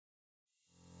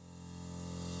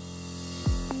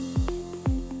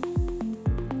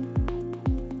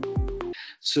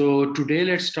So today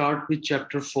let's start with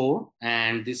chapter 4,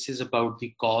 and this is about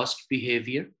the cost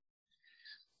behavior.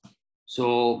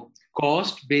 So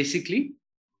cost, basically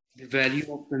the value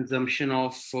of consumption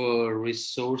of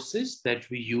resources that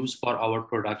we use for our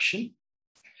production.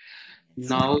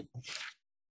 Now,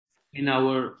 in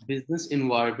our business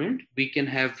environment, we can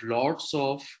have lots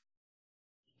of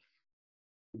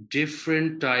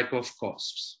different type of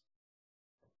costs.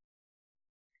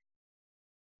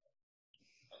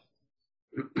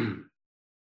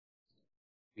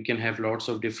 We can have lots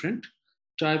of different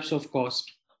types of cost.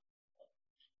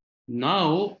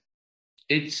 Now,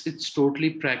 it's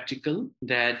totally practical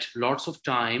that lots of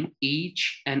time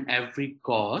each and every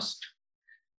cost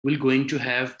will going to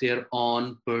have their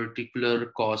own particular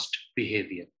cost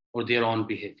behavior or their own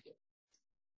behavior.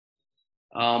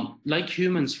 Like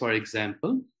humans, for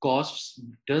example, costs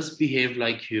does behave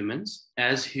like humans,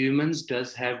 as humans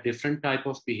does have different type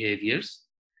of behaviors,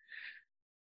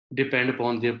 depend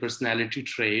upon their personality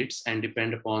traits and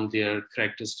depend upon their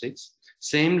characteristics.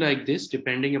 Same like this,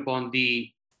 depending upon the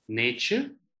nature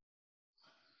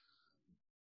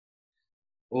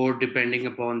or depending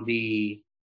upon the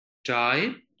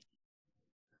type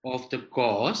of the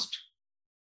cost,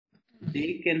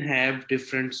 they can have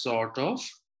different sort of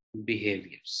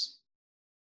behaviors.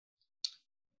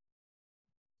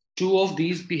 Two of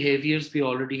these behaviors we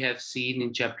already have seen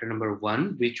in chapter number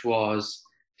 1, which was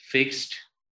fixed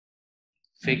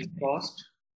cost,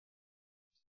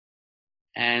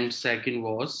 and second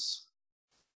was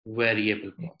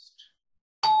variable cost.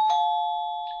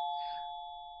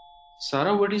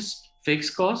 Sarah, what is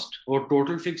fixed cost or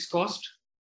total fixed cost?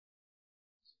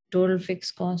 Total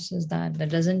fixed cost is that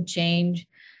doesn't change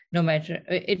no matter,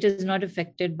 it is not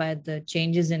affected by the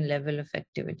changes in level of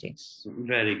activity.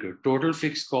 Very good. Total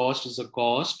fixed cost is a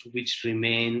cost which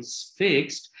remains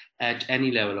fixed at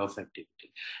any level of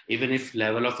activity. Even if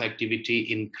level of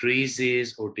activity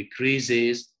increases or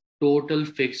decreases, total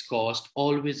fixed cost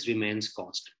always remains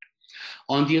constant.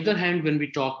 On the other hand, when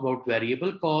we talk about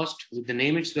variable cost, with the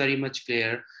name it's very much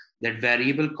clear that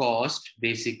variable cost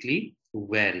basically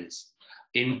varies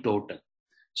in total.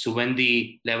 So when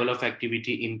the level of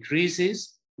activity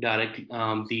increases,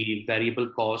 the variable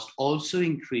cost also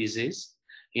increases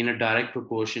in a direct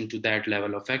proportion to that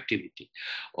level of activity.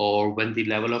 Or when the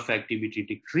level of activity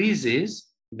decreases,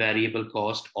 variable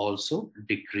cost also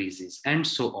decreases, and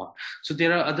so on. So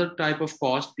there are other type of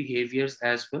cost behaviors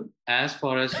as well, as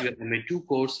far as your MA2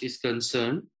 course is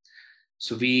concerned.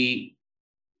 So we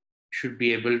should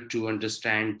be able to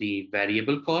understand the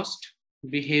variable cost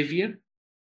behavior,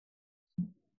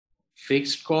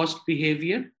 fixed cost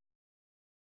behavior,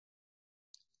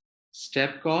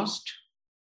 step cost,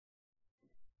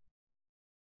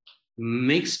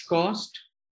 mixed cost,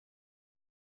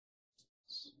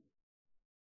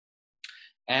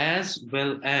 as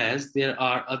well as there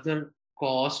are other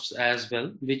costs as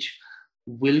well, which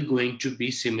will going to be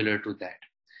similar to that.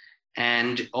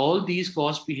 And all these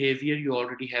cost behavior you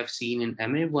already have seen in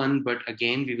MA1, but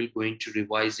again, we will going to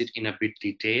revise it in a bit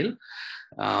detail.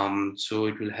 So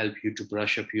it will help you to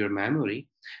brush up your memory.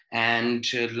 And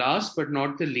last but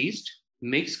not the least,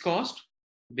 mixed cost.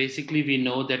 Basically, we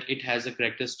know that it has the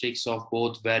characteristics of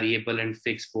both variable and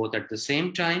fixed both at the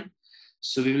same time.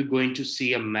 So we will going to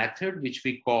see a method which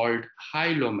we called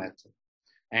high-low method.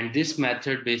 And this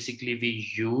method basically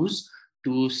we use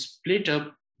to split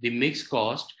up the mixed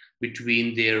cost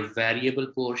between their variable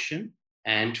portion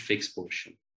and fixed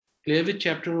portion. Clear with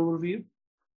chapter overview?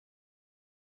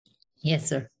 Yes,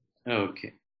 sir.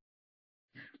 Okay.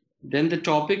 Then the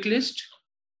topic list.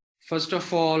 First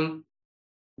of all,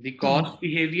 the cost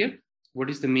behavior.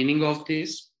 What is the meaning of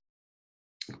this?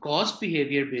 Cost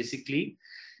behavior basically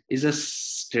is a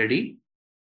study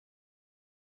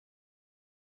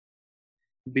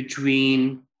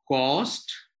between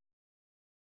cost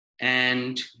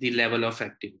and the level of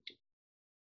activity.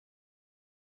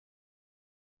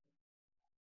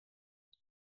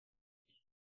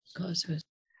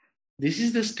 This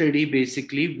is the study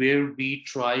basically where we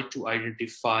try to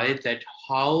identify that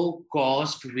how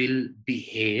cost will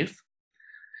behave,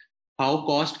 how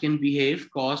cost can behave.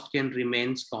 Cost can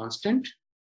remain constant,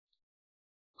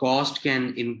 cost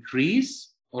can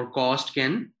increase, or cost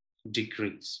can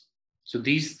decrease. So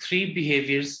these three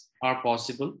behaviors are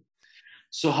possible.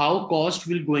 So how cost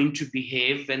will going to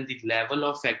behave when the level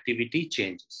of activity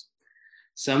changes?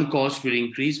 Some cost will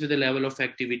increase with the level of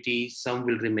activity, some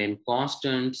will remain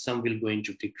constant, some will going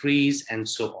to decrease, and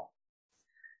so on.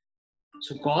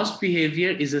 So cost behavior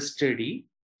is a study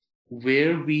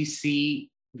where we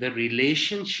see the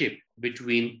relationship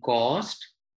between cost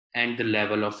and the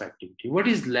level of activity. What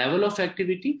is level of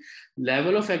activity?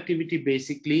 Level of activity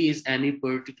basically is any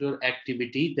particular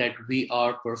activity that we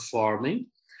are performing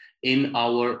in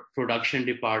our production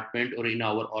department or in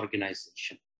our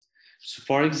organization. So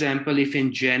for example, if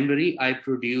in January I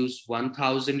produce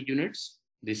 1,000 units,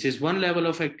 this is one level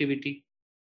of activity.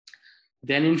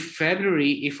 Then in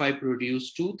February, if I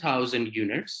produce 2,000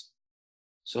 units,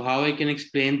 so how I can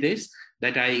explain this?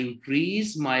 That I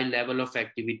increase my level of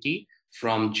activity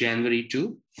from January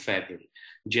to February.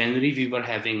 January, we were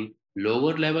having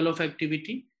lower level of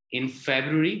activity. In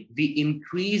February, we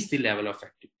increase the level of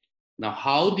activity. Now,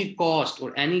 how the cost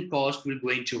or any cost will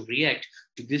going to react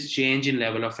to this change in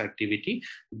level of activity?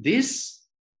 This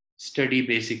study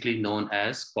basically known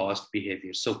as cost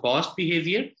behavior. So cost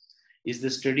behavior is the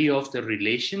study of the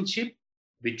relationship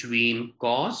between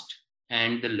cost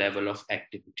and the level of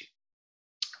activity.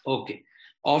 Okay.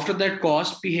 After that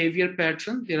cost behavior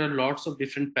pattern, there are lots of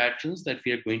different patterns that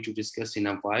we are going to discuss in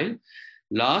a while.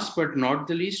 Last but not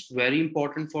the least, very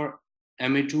important for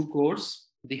MA2 course,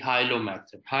 the high-low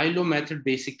method. High-low method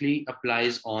basically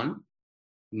applies on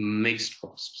mixed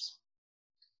costs.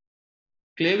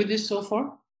 Clear with this so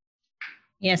far?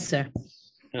 Yes, sir.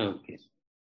 Okay.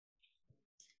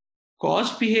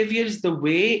 Cost behavior is the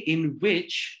way in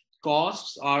which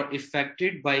costs are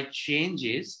affected by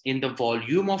changes in the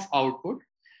volume of output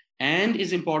and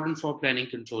is important for planning,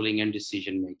 controlling, and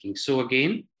decision making. So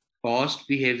again, cost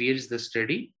behavior is the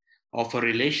study of a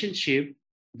relationship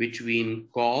between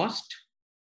cost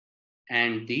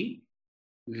and the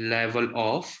level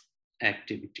of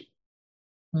activity.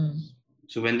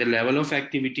 So when the level of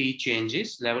activity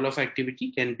changes, level of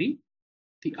activity can be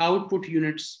the output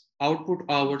units, output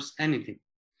hours, anything.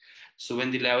 So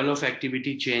when the level of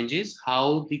activity changes,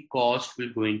 how the cost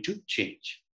will going to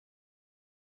change.